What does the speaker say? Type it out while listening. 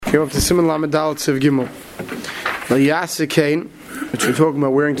Came up to Siman Lamed Dalet Tziv Gimel. L'yaseh, which we're talking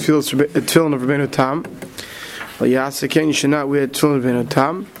about wearing tefillin of Rabbeinu Tam. L'yaseh, you should not wear tefillin of Rabbeinu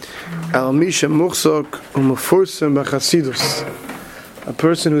Tam. El misha muchzok u'mefursim b'chasidus. A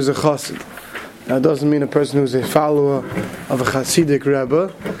person who's a chassid. That doesn't mean a person who's a follower of a Hasidic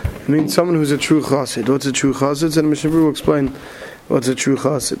Rebbe. It means someone who's a true chassid. What's a true chassid? And Mishnah Berurah will explain what's a true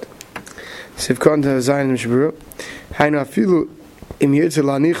chassid. Sivkon Zayin Mishnah Berurah. Hainu afilu im yirtze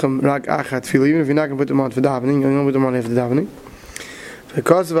la'nichem rak achat filu. Even if you're not going to put them on for davening, you're going to put them on after davening.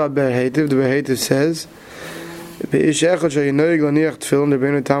 Because of our Berhetiv, the Berhetiv says, Be'ish echad shayinoig la'niach tefillin,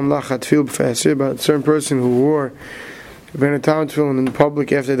 Rabbeinu Tam lachat tefil b'fesir, about a certain person who wore Rabbeinu Tam tefillin in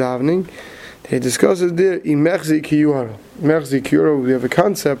public after davening. He discusses there, Mechzi Kiyura. Mechzi Kiyura, we have a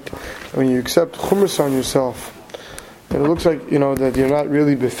concept when you accept Chumash on yourself, and it looks like, that you're not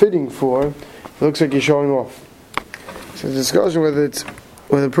really befitting for, it looks like you're showing off. So the discussion whether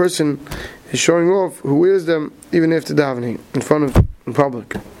a person is showing off who wears them even after davening, in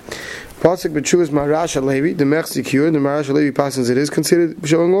public. Pasuk B'Tshuvas Marash Levi, the Mechzi Kiyura, the Marash Levi passes it is considered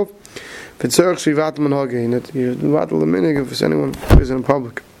showing off. V'tzorch Shvivat Manhagin, that you vatal the minig if anyone who is in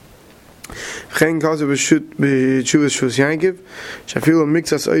public. Even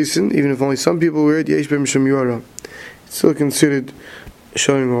if only some people wear it, it's still considered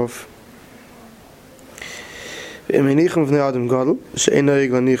showing off. You're in shul and you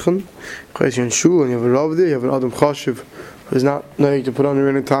have a rav there, you have an adam chashiv who's not knowing to put on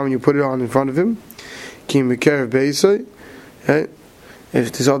the time and you put it on in front of him. Right?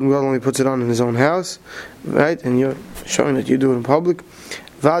 If this adam gadol only puts it on in his own house, right, and you're showing that you do it in public,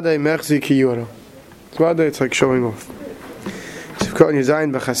 Vadai Mechzi Kiyura. Vadai, it's like showing off. Sivkot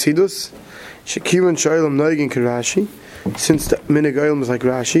Yazayin B'Chasidus, Shekivan Shailam Noigin Karashi, since the Minig Oilam is like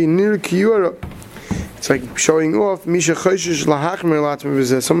Rashi, Nir Kiyura, it's like showing off, Misha Choshish Lahachmer Latmer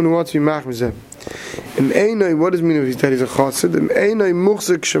V'zeh, someone who wants to be Machmer Zeh. Im Einoi, what does it mean if that he's a Chassid? Im Einoi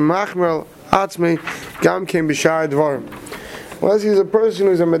Muchzik Shemachmer Atzmei Gam Kem B'Shar Dvarim. Unless he's a person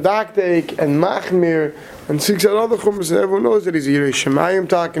who's a Medakteik and Machmir, and seeks out other chumras, and everyone knows that he's a Yirei Shemayim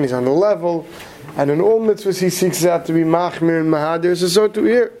talking, he's on the level, and in all mitzvahs he seeks out to be machmir and mahadir, so too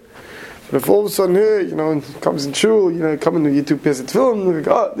here. But if all of a sudden here, and comes in shul, coming to you two pairs of tefillin,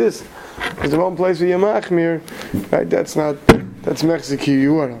 like, this is the one place where you're machmir, right? That's Mechzi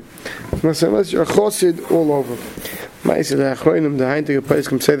Kiyura. Unless you're a chosid all over. Ma'aseh le'achronim, the Heintige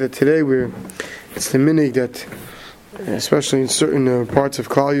Pesachim say that today it's the minig that, especially in certain parts of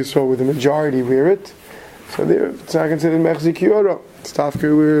Klal Yisrael where the majority wear it, so there, it's not considered Mechzi Kiyura.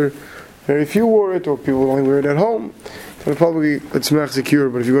 Stavka where very few wore it, or people only wear it at home. So probably it's Mechzi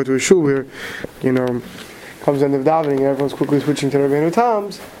Kiyura. But if you go to a shul where, comes the end of davening, and everyone's quickly switching to Rabbeinu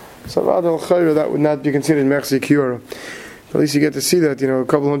Tam's, so that would not be considered Mechzi Kiyura. At least you get to see that, a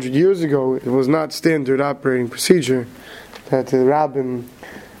couple hundred years ago, it was not standard operating procedure that the rabbin,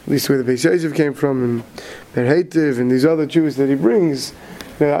 at least where the Beis Yosef came from, and Berhetiv, and these other Jews that he brings,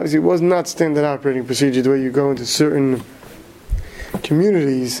 obviously it was not standard operating procedure the way you go into certain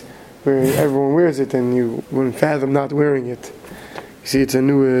communities where everyone wears it and you wouldn't fathom not wearing it. You see, it's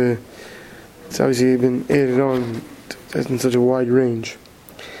it's obviously been added on in such a wide range.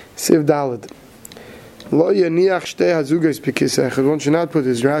 Siv Daled. Lo yaniach shtei hazugos b'kisei. One should not put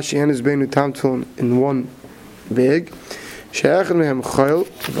his Rashi and his Rabbeinu Tam tefillin in one bag. Because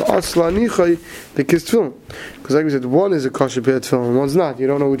like we said, one is a kosher pair of tefillin, one's not. You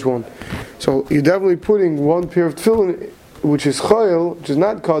don't know which one. So you're definitely putting one pair of tefillin, which is chayil, which is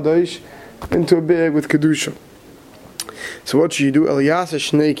not kadosh, into a bag with kedusha. So what should you do? Eliyasa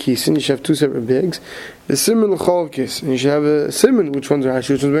shnei kisin. You should have two separate bags. The siman l'chol kis, and you should have a siman. Which one's Rashi?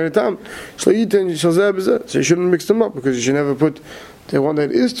 Which one's Rabbeinu Tam? Shleiten shalzeh b'zeh. So you shouldn't mix them up because you should never put the one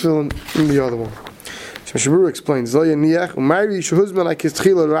that is tefillin in the other one. So Mishnah Berurah explains,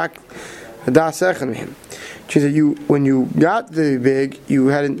 when you got the bag, you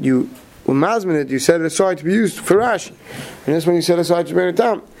mazmin it, you set it aside to be used for Rashi, and that's when you set aside to Rabbeinu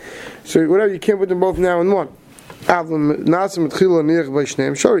Tam. So whatever, you can't put them both now in one. If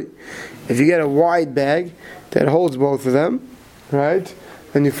you get a wide bag that holds both of them, right,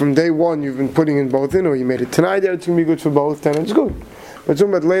 and from day one you've been putting in both in, or you made it tonight, it's going to be good for both, then it's good. But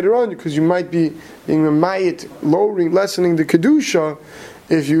talking about later on, because you might be being lessening the kedusha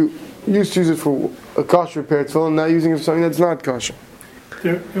if you used to use it for a kosher pair of tefillin, now using it for something that's not kosher.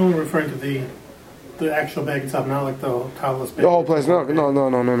 You're only referring to the actual bag itself, not like the talus bag. The whole place, no,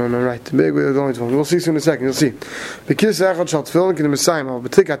 right. The bag with only tefillin. We'll see soon in a second. You'll see. Because echad shal tefillin can the Messiah,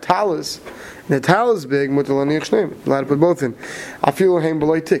 but take a talus, and the talus bag mutal aniach shneim. Allowed to put both in. I feel heim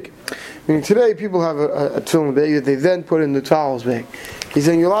below tick. Meaning today people have a tefillin bag that they then put in the towels bag. He's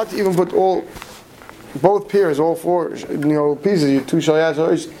saying you're allowed to even put both pairs, all four, pieces, your two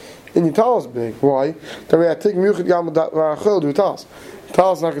shalayas in your talis big. Why? That way I take miyuchad gam v'achel do talis.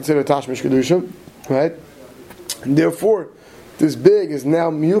 Talis is not considered tashmish kedusha, right? And therefore, this big is now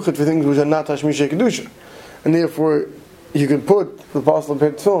miyuchad for things which are not tashmish kedusha, and therefore you can put the parcel of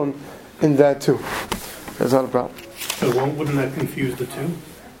tefillin in that too. That's not a problem. So wouldn't that confuse the two?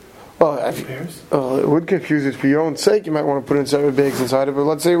 Well, it would confuse it for your own sake. You might want to put in separate bags inside of it.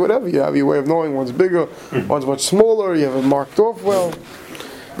 Let's say whatever. You have your way of knowing one's bigger, one's much smaller, you have it marked off well.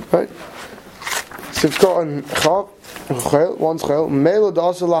 Right? Sifka and one's chayil, mele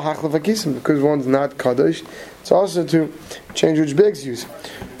dasa la hachlef hakisim, because one's not kaddish. It's also to change which bags you use.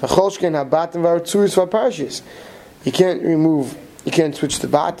 The cholshken habatim v'artzuris v'parshis. You can't switch the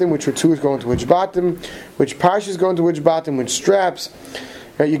bottom, which is going to which bottom, which parshas going to which bottom, which straps.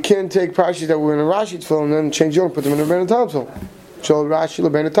 Right? You can't take parshas that were in a Rashi tefillin and then change them and put them in a Rebbeinu Tam tefillin. Shal Rashi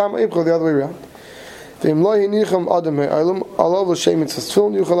Rebbeinu Tam Eibchol the other way around.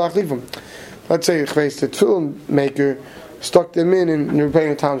 Let's say the tefillin maker stuck them in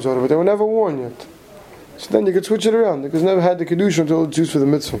Rebbeinu Tam order, but they were never worn yet. So then you could switch it around because never had the kedusha until it's used for the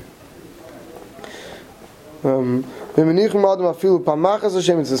mitzvah.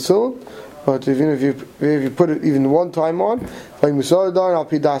 But even if you put it even one time on, like it was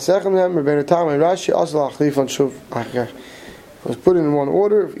put in one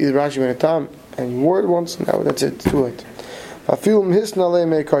order, either Rashi Rebbeinu Tam, and you wore it once, now that's it, too late. Even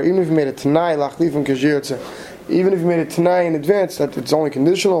if you made it tonight, even if you made it tonight in advance, that it's only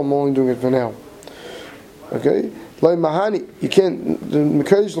conditional, I'm only doing it for now. Okay? You can't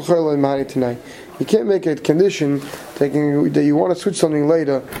tonight. You can't make a condition that you want to switch something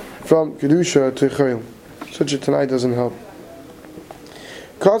later from Kedusha to Chayil. Such a tonight doesn't help.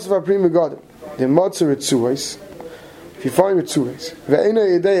 Kasav Prima God, the Matzah Ritzuais. If you find Ritzuais, if you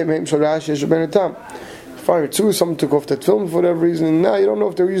find Ritzuais, someone took off that film for whatever reason, and now you don't know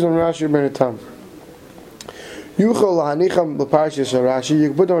if they're using Rashi or Benetam. Yuchal Hanicham Laparshis Rashi, you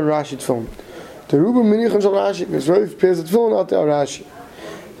can put them on Rashi film. The Ruben Minicham Shal Rashi, because Rav pairs the film out there Rashi.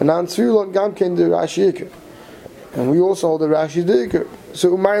 And now Tzvilon Gam came to Rashi Iker. And we also hold the Rashi Iker. So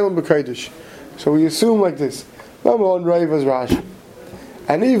Umaylam B'Kaidish. So we assume like this. Ramon Rav was Rashi.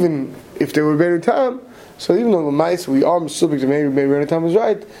 And even if they were Beinu Tam, so even though the mice we are subject to maybe Beinu Tam is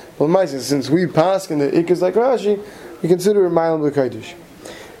right, but the mice, since we pass in the Ikers like Rashi, we consider Umaylam B'Kaidish.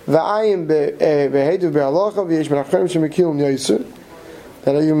 V'ayim be'hedu be'alocha v'yesh menachem shemekilum yaisur.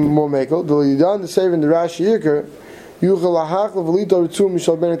 That are even more mekel. Do you done the save in the Rashi Iker? Yuchal lahach v'lito ritzum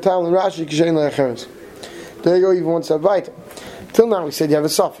mishal Beinu Tam l'Rashi kishein le'acheres. There you go, even one step weiter. Till now we said you have a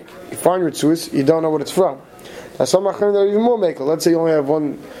suffix. You find Ritzuis, you don't know what it's from. Now some achrim are even more mekel. Let's say you only have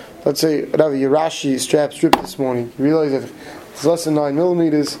one, let's say whatever, your Rashi strap stripped this morning. You realize that it's less than 9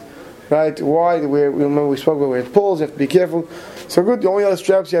 millimeters, right? Wide, where we remember we spoke about where it pulls, you have to be careful. So good, the only other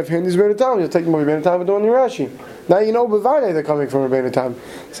straps you have here in this Rebbeinu Tam, you'll take them over Rebbeinu Tam and do on your Rashi. Now you know B'vayne they're coming from Rebbeinu Tam.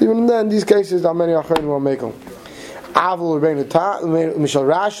 So even then, in these cases, there are many achrim who are mekel. Avul Rebbeinu Tam, Mishal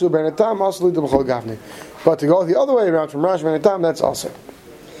Rashi Rebbeinu Tam, also lead to B'chol Gavni. But to go the other way around from Rashi Rebbeinu Tam, that's also.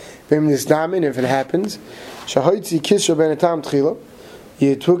 If it happens, Shahoitzi Kish Rebbeinu Tam Tchila,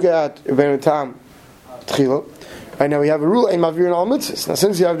 you took out Rebbeinu Tam Tchila. Right now we have a rule, Ein Mavir in all mitzvahs. Now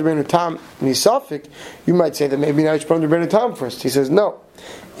since you have the Rebbeinu Tam Nisafik, you might say that maybe now you should put the Rebbeinu Tam first. He says no.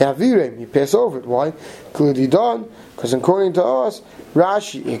 Yavirem, you pass over it. Why? Because according to us,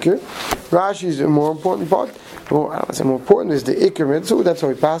 Rashi Iker. Rashi is the more important part. Well, I don't say more important is the Iker mitzvah. That's how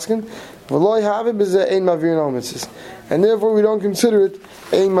we paskin. V'loi havim is Ein Mavir in all mitzvahs, and therefore we don't consider it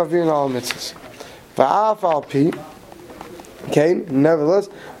Ein Mavir in all mitzvahs. Va'af al pi. Okay, nevertheless,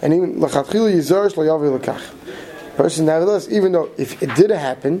 and even l'chatchila yizar shlo yavi l'kach. Person, nevertheless, even though if it did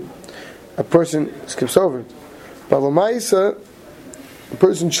happen, a person skips over it. But l'maisa, a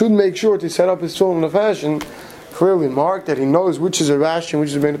person should make sure to set up his tefillin in a fashion clearly marked that he knows which is a Rashi and which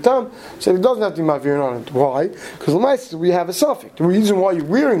is a Beinu Tam, so he doesn't have to be mavir on it. Why? Because l'maisa we have a suffix. The reason why you're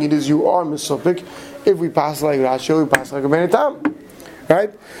wearing it is you are misufik. If we pass like Rashi, we pass like a Beinu Tam,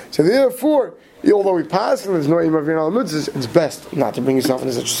 right? So therefore, although we pass and there's no mavir on the mitzvahs, it's best not to bring yourself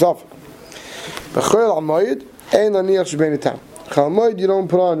into such a suffix. B'chol amayid. Ein laniach Rebbeinu Tam. Chalmoid you don't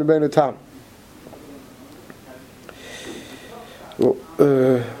put on Rebbeinu Tam.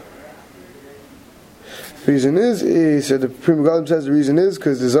 Reason is, he said the Prima Galim says the reason is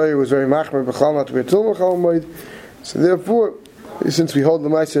because the Zohar was very machmer b'chal not to be a Tulma Chalmoid. So therefore, since we hold the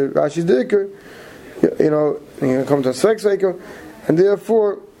Ma'aser Rashi's Dicker, you're going to come to a Svek Sveiker, and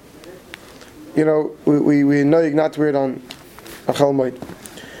therefore, we know you're not to wear it on a Chalmoid.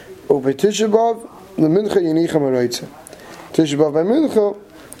 Over Tisha B'Av, the mincha yinicha maraitza. Tisha B'Av by Mincha.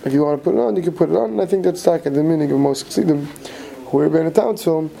 If you want to put it on, you can put it on. And I think that's like at the meaning of most Chassidim who wear Ben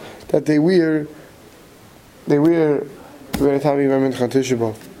Townsville, that they wear Ben Tami by Mincha Tisha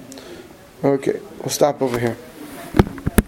B'Av. Okay, we'll stop over here.